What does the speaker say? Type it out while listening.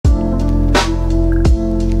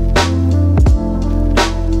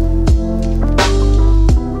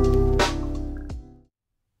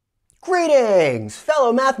Greetings,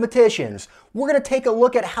 fellow mathematicians! We're going to take a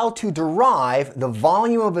look at how to derive the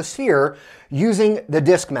volume of a sphere using the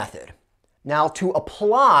disk method. Now, to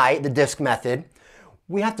apply the disk method,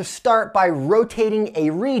 we have to start by rotating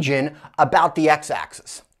a region about the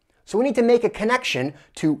x-axis. So we need to make a connection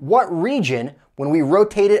to what region, when we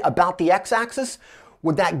rotate it about the x-axis,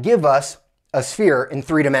 would that give us a sphere in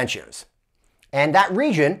 3 dimensions. And that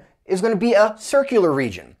region is going to be a circular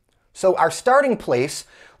region. So our starting place,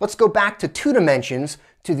 let's go back to 2 dimensions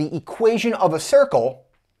to the equation of a circle,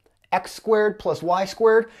 x squared plus y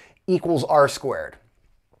squared equals r squared.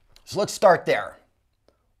 So let's start there.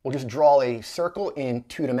 We'll just draw a circle in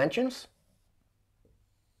 2 dimensions.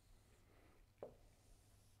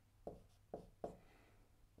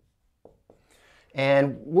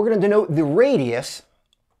 And we're going to denote the radius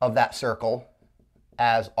of that circle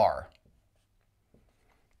as r.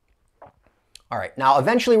 All right, now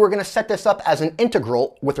eventually we're going to set this up as an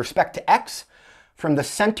integral with respect to x. From the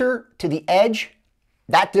center to the edge,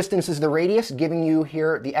 that distance is the radius, giving you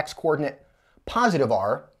here the x-coordinate positive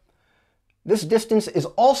r. This distance is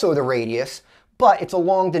also the radius, but it's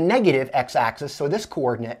along the negative x-axis, so this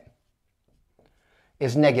coordinate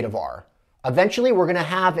is negative r. Eventually we're going to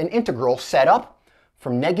have an integral set up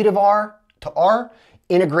from negative r to r,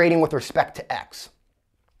 integrating with respect to x.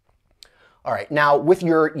 All right, now with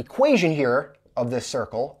your equation here of this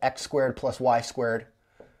circle, x squared plus y squared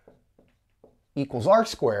equals r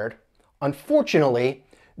squared, unfortunately,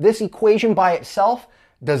 this equation by itself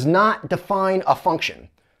does not define a function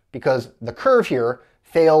because the curve here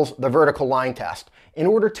fails the vertical line test. In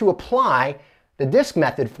order to apply the disk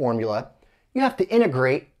method formula, you have to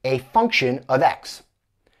integrate a function of x.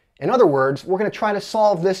 In other words, we're going to try to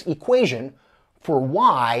solve this equation for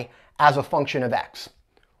y as a function of x.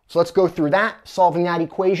 So let's go through that, solving that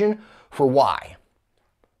equation for y.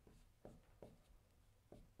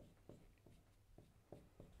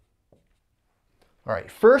 All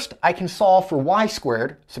right, first I can solve for y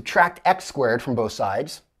squared, subtract x squared from both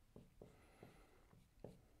sides.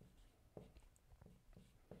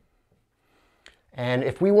 And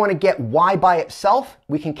if we want to get y by itself,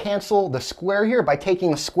 we can cancel the square here by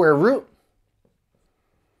taking the square root.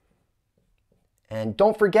 And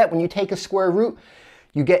don't forget, when you take a square root,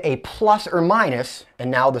 you get a plus or minus,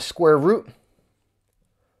 and now the square root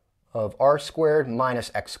of r squared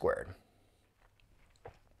minus x squared.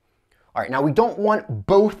 All right, now we don't want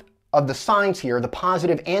both of the signs here, the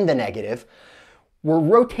positive and the negative. We're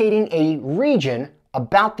rotating a region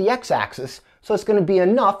about the x-axis, so it's going to be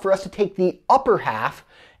enough for us to take the upper half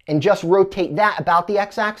and just rotate that about the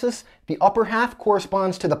x-axis. The upper half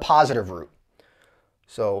corresponds to the positive root.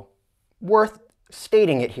 So, worth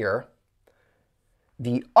stating it here.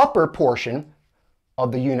 The upper portion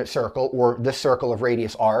of the unit circle, or this circle of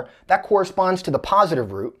radius r, that corresponds to the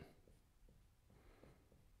positive root.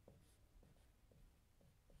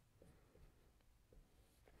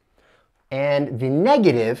 And the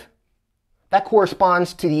negative, that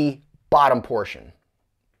corresponds to the bottom portion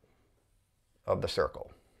of the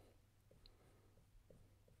circle.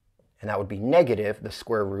 And that would be negative the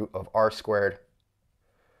square root of r squared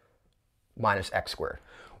minus x squared.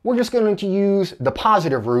 We're just going to use the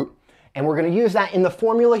positive root, and we're going to use that in the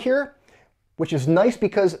formula here, which is nice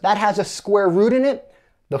because that has a square root in it.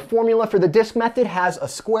 The formula for the disk method has a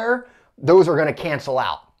square. Those are going to cancel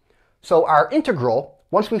out. So our integral,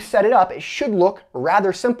 once we've set it up, it should look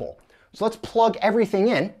rather simple. So let's plug everything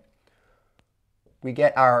in. We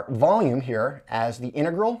get our volume here as the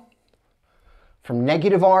integral from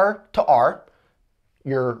negative r to r.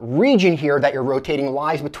 Your region here that you're rotating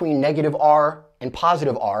lies between negative r and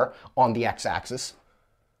positive r on the x-axis.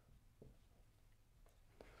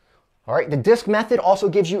 All right, the disk method also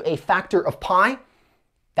gives you a factor of pi.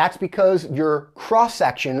 That's because your cross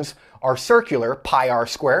sections are circular, pi r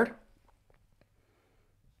squared.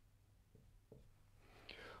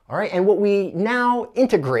 All right, and what we now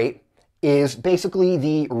integrate is basically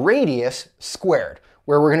the radius squared,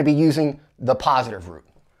 where we're going to be using the positive root.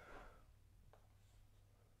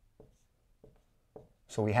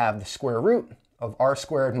 So we have the square root of r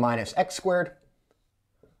squared minus x squared,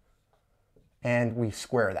 and we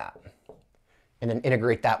square that, and then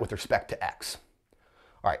integrate that with respect to x.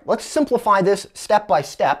 All right, let's simplify this step by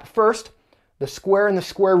step. First, the square and the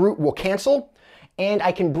square root will cancel, and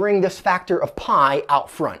I can bring this factor of pi out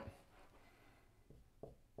front.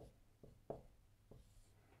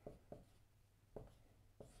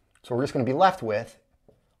 So we're just going to be left with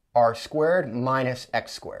r squared minus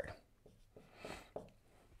x squared.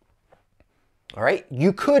 All right,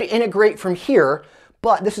 you could integrate from here,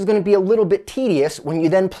 but this is going to be a little bit tedious when you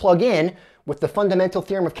then plug in, with the fundamental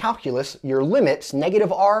theorem of calculus, your limits,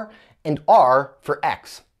 negative r and R for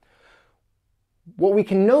x. What we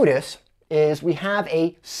can notice is we have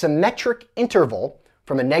a symmetric interval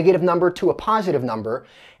from a negative number to a positive number,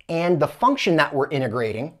 and the function that we're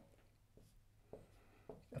integrating,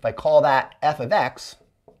 if I call that f of x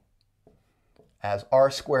as r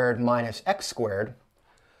squared minus x squared,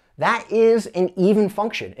 that is an even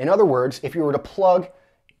function. In other words, if you were to plug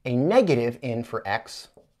a negative in for x,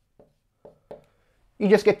 you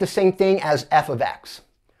just get the same thing as f of x.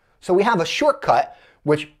 So we have a shortcut,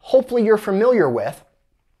 which hopefully you're familiar with.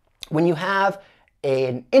 When you have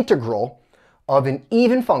an integral of an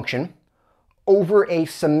even function over a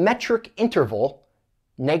symmetric interval,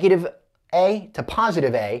 negative a to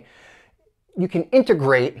positive a, you can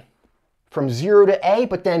integrate from 0 to a,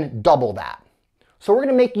 but then double that. So we're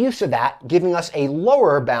going to make use of that, giving us a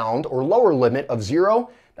lower bound or lower limit of 0.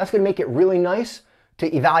 That's going to make it really nice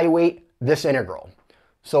to evaluate this integral.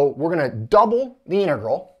 So we're going to double the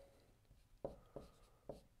integral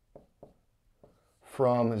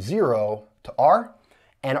from 0 to r,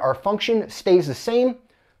 and our function stays the same.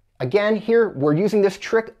 Again, here we're using this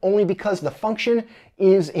trick only because the function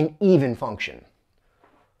is an even function.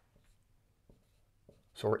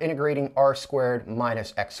 So we're integrating r squared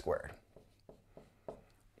minus x squared.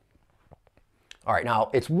 All right,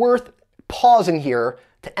 now it's worth pausing here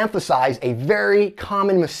to emphasize a very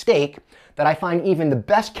common mistake that I find even the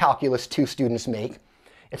best Calculus 2 students make.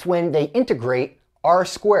 It's when they integrate r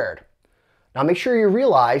squared. Now make sure you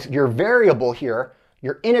realize your variable here,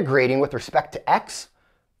 you're integrating with respect to x.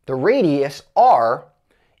 The radius r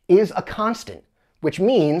is a constant, which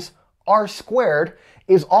means r squared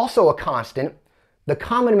is also a constant. The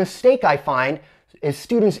common mistake I find is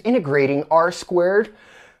students integrating r squared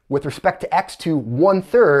with respect to x to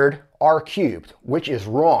 1/3 r cubed, which is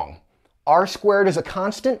wrong. R squared is a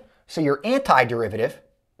constant, so your antiderivative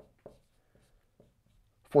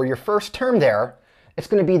for your first term there, it's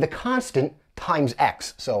going to be the constant times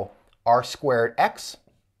x. So r squared x.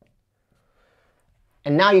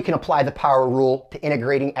 And now you can apply the power rule to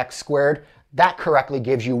integrating x squared. That correctly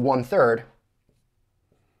gives you 1/3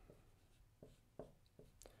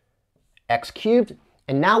 x cubed.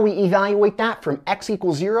 And now we evaluate that from x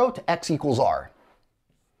equals 0 to x equals r.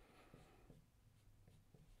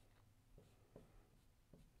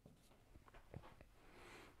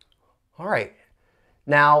 All right.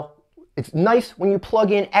 Now, it's nice when you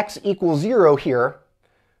plug in x equals 0 here,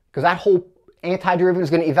 because that whole antiderivative is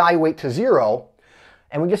going to evaluate to 0.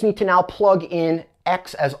 And we just need to now plug in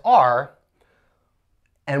x as r.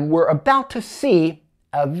 And we're about to see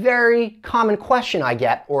a very common question I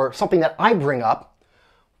get, or something that I bring up.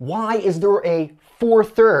 Why is there a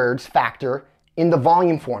 4/3 factor in the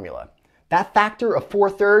volume formula? That factor of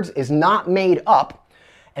 4/3 is not made up,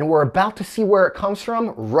 and we're about to see where it comes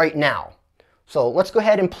from right now. So let's go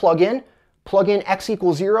ahead and plug in x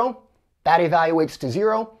equals 0. That evaluates to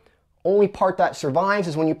 0. Only part that survives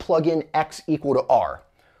is when you plug in x equal to r.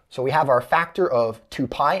 So we have our factor of 2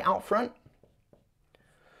 pi out front.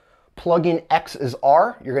 Plug in x as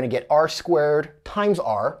r. You're going to get r squared times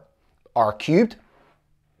r cubed.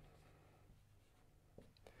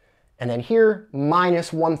 And then here,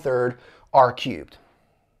 minus 1/3 r cubed.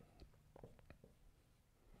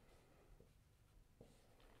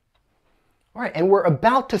 All right, and we're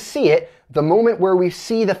about to see it the moment where we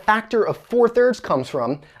see the factor of 4/3 comes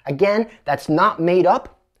from. Again, that's not made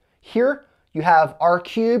up. Here, you have r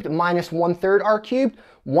cubed minus 1/3 r cubed.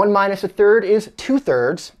 1 minus 1/3 is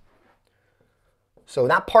 2/3. So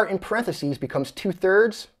that part in parentheses becomes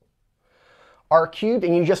 2/3 r cubed,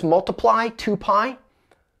 and you just multiply 2 pi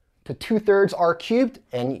to 2/3 r cubed,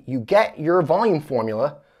 and you get your volume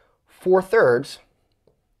formula, 4/3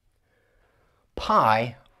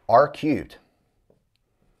 pi r cubed.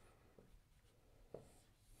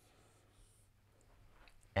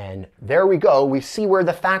 And there we go. We see where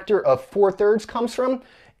the factor of 4/3 comes from.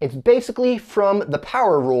 It's basically from the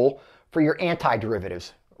power rule for your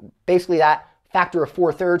antiderivatives. Basically, that factor of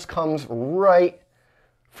 4/3 comes right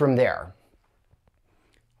from there.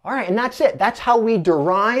 All right, and that's it. That's how we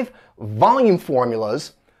derive volume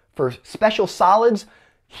formulas for special solids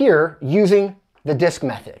here using the disk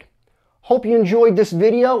method. Hope you enjoyed this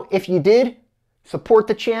video. If you did, support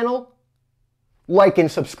the channel, like and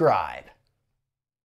subscribe.